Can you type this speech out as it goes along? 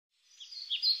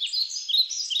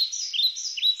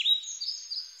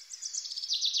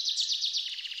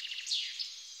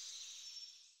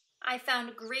I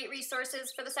found great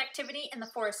resources for this activity in the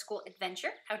Forest School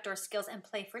Adventure, Outdoor Skills and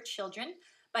Play for Children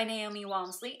by Naomi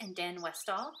Walmsley and Dan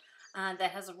Westall.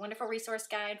 That has a wonderful resource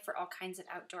guide for all kinds of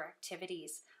outdoor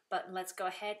activities. But let's go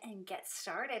ahead and get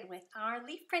started with our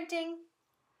leaf printing.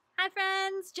 Hi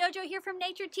friends, JoJo here from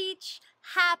Nature Teach.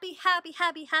 Happy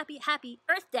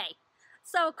Earth Day.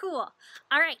 So cool.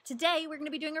 All right, today we're going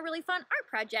to be doing a really fun art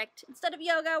project. Instead of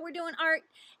yoga, we're doing art,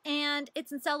 and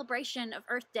it's in celebration of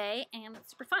Earth Day, and it's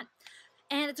super fun.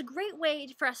 And it's a great way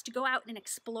for us to go out and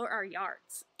explore our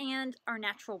yards and our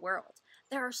natural world.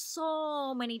 There are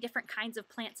so many different kinds of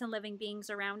plants and living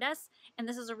beings around us, and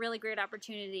this is a really great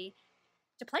opportunity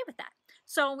to play with that.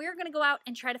 So we're going to go out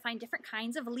and try to find different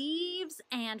kinds of leaves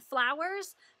and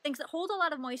flowers, things that hold a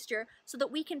lot of moisture, so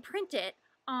that we can print it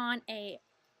on a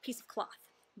piece of cloth.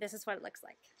 This is what it looks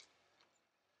like.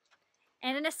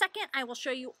 And in a second, I will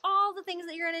show you all the things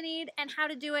that you're going to need and how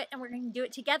to do it, and we're going to do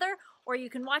it together, or you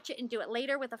can watch it and do it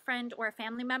later with a friend or a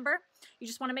family member. You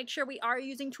just want to make sure we are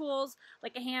using tools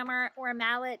like a hammer or a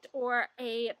mallet or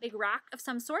a big rock of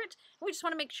some sort. We just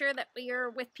want to make sure that we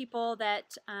are with people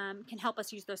that can help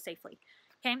us use those safely.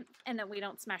 Okay, and that we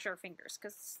don't smash our fingers,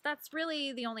 because that's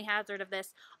really the only hazard of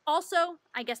this. Also,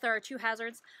 I guess there are two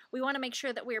hazards. We want to make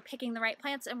sure that we are picking the right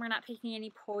plants and we're not picking any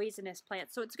poisonous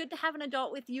plants. So it's good to have an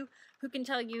adult with you who can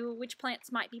tell you which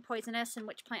plants might be poisonous and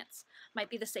which plants might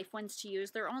be the safe ones to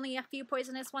use. There are only a few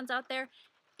poisonous ones out there.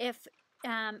 If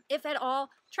at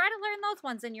all, try to learn those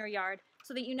ones in your yard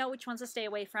so that you know which ones to stay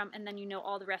away from, and then you know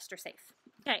all the rest are safe.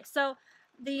 Okay, so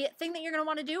the thing that you're going to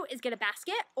want to do is get a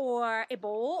basket or a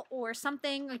bowl or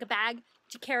something like a bag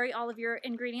to carry all of your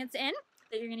ingredients in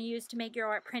that you're going to use to make your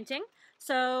art printing.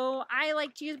 So I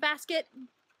like to use a basket,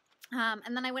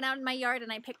 and then I went out in my yard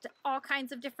and I picked all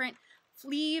kinds of different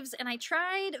leaves, and I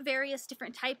tried various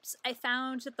different types. I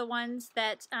found that the ones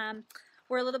that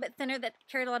were a little bit thinner, that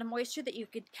carried a lot of moisture, that you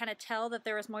could kind of tell that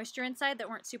there was moisture inside, that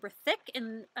weren't super thick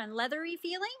and leathery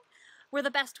feeling, were the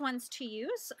best ones to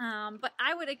use. But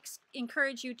I would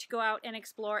encourage you to go out and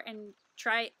explore and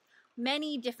try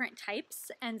many different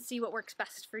types and see what works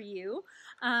best for you.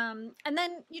 And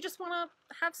then you just want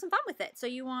to have some fun with it. So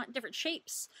you want different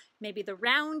shapes, maybe the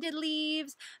rounded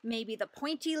leaves, maybe the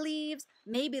pointy leaves,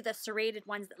 maybe the serrated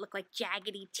ones that look like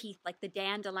jaggedy teeth, like the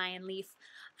dandelion leaf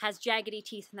has jaggedy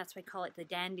teeth, and that's why I call it the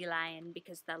dandelion,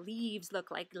 because the leaves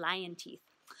look like lion teeth.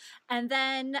 And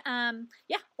then,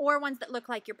 yeah, or ones that look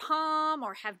like your palm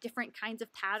or have different kinds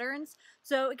of patterns.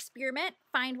 So experiment,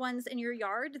 find ones in your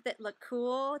yard that look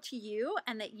cool to you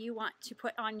and that you want to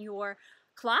put on your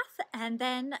cloth, and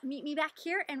then meet me back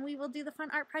here and we will do the fun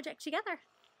art project together.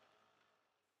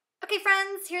 Okay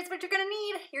friends, here's what you're going to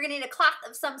need. You're going to need a cloth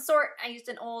of some sort. I used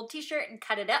an old t-shirt and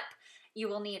cut it up. You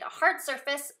will need a hard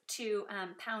surface to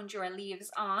pound your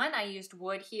leaves on. I used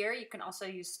wood here. You can also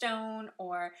use stone,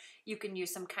 or you can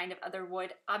use some kind of other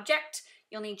wood object.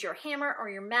 You'll need your hammer or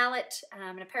your mallet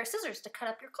and a pair of scissors to cut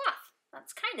up your cloth.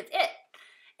 That's kind of it.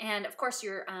 And of course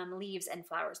your leaves and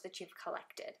flowers that you've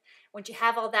collected. Once you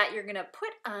have all that, you're gonna put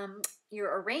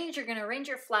you're gonna arrange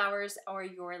your flowers or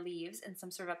your leaves in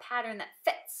some sort of a pattern that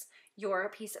fits your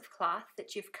piece of cloth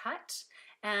that you've cut.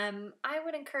 I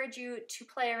would encourage you to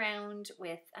play around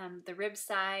with the rib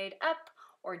side up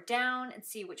or down and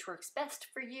see which works best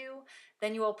for you.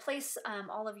 Then you will place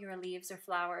all of your leaves or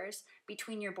flowers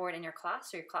between your board and your cloth.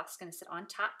 So your cloth is going to sit on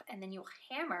top, and then you'll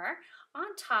hammer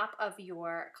on top of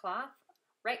your cloth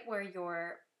right where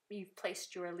you've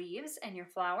placed your leaves and your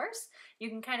flowers. You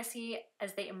can kind of see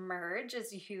as they emerge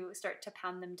as you start to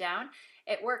pound them down.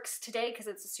 It works today because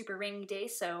it's a super rainy day,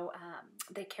 so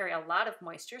they carry a lot of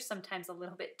moisture, sometimes a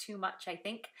little bit too much, I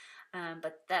think,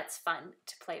 but that's fun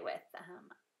to play with.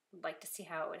 I'd like to see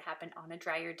how it would happen on a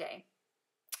drier day.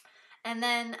 And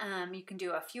then you can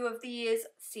do a few of these,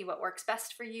 see what works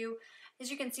best for you. As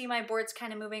you can see, my board's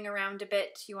kind of moving around a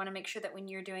bit. You want to make sure that when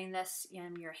you're doing this,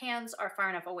 your hands are far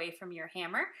enough away from your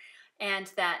hammer,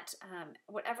 and that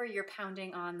whatever you're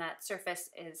pounding on that surface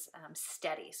is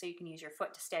steady. So you can use your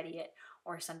foot to steady it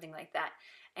or something like that.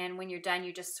 And when you're done,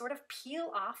 you just sort of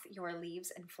peel off your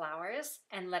leaves and flowers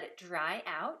and let it dry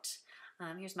out.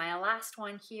 Here's my last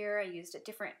one here. I used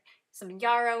some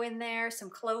yarrow in there, some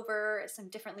clover, some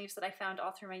different leaves that I found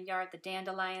all through my yard, the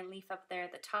dandelion leaf up there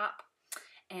at the top,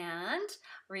 and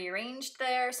rearranged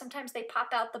there. Sometimes they pop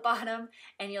out the bottom,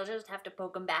 and you'll just have to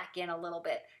poke them back in a little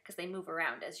bit because they move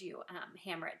around as you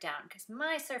hammer it down, because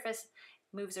my surface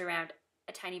moves around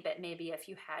a tiny bit. Maybe if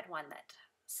you had one that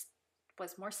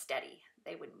was more steady,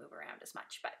 they wouldn't move around as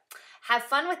much. But have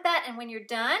fun with that, and when you're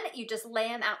done, you just lay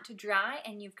them out to dry,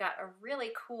 and you've got a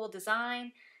really cool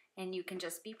design, and you can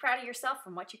just be proud of yourself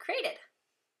from what you created.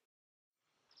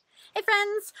 Hey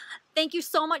friends! Thank you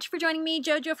so much for joining me,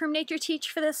 JoJo from Nature Teach,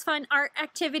 for this fun art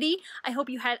activity. I hope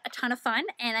you had a ton of fun,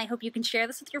 and I hope you can share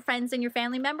this with your friends and your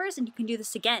family members, and you can do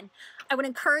this again. I would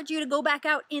encourage you to go back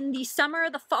out in the summer,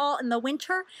 the fall, and the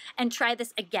winter and try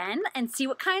this again and see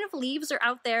what kind of leaves are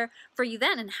out there for you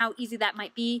then and how easy that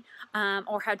might be,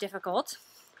 or how difficult.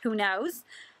 Who knows?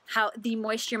 How the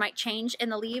moisture might change in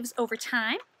the leaves over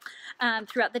time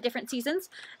throughout the different seasons,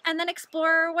 and then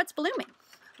explore what's blooming.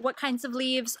 What kinds of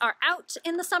leaves are out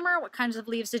in the summer? What kinds of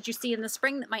leaves did you see in the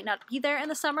spring that might not be there in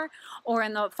the summer or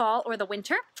in the fall or the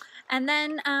winter? And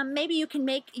then maybe you can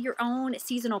make your own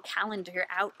seasonal calendar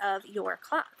out of your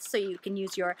cloths. So you can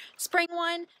use your spring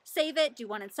one, save it, do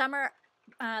one in summer,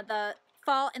 the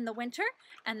fall and the winter,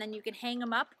 and then you can hang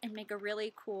them up and make a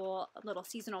really cool little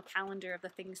seasonal calendar of the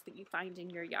things that you find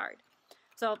in your yard.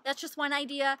 So that's just one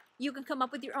idea. You can come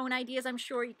up with your own ideas, I'm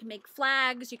sure. You can make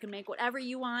flags, you can make whatever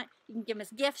you want. You can give them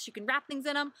as gifts, you can wrap things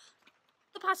in them.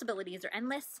 The possibilities are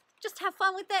endless. Just have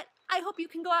fun with it. I hope you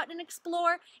can go out and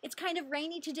explore. It's kind of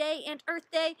rainy today and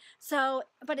Earth Day,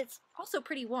 but it's also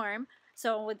pretty warm.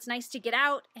 So it's nice to get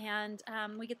out, and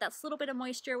we get that little bit of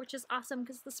moisture, which is awesome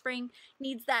because the spring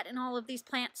needs that, and all of these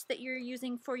plants that you're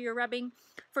using for your rubbing,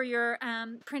 for your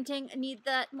printing, need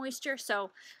that moisture.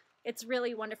 So it's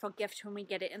really a wonderful gift when we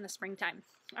get it in the springtime.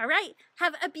 All right,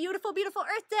 have a beautiful, beautiful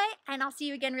Earth Day, and I'll see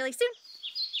you again really soon.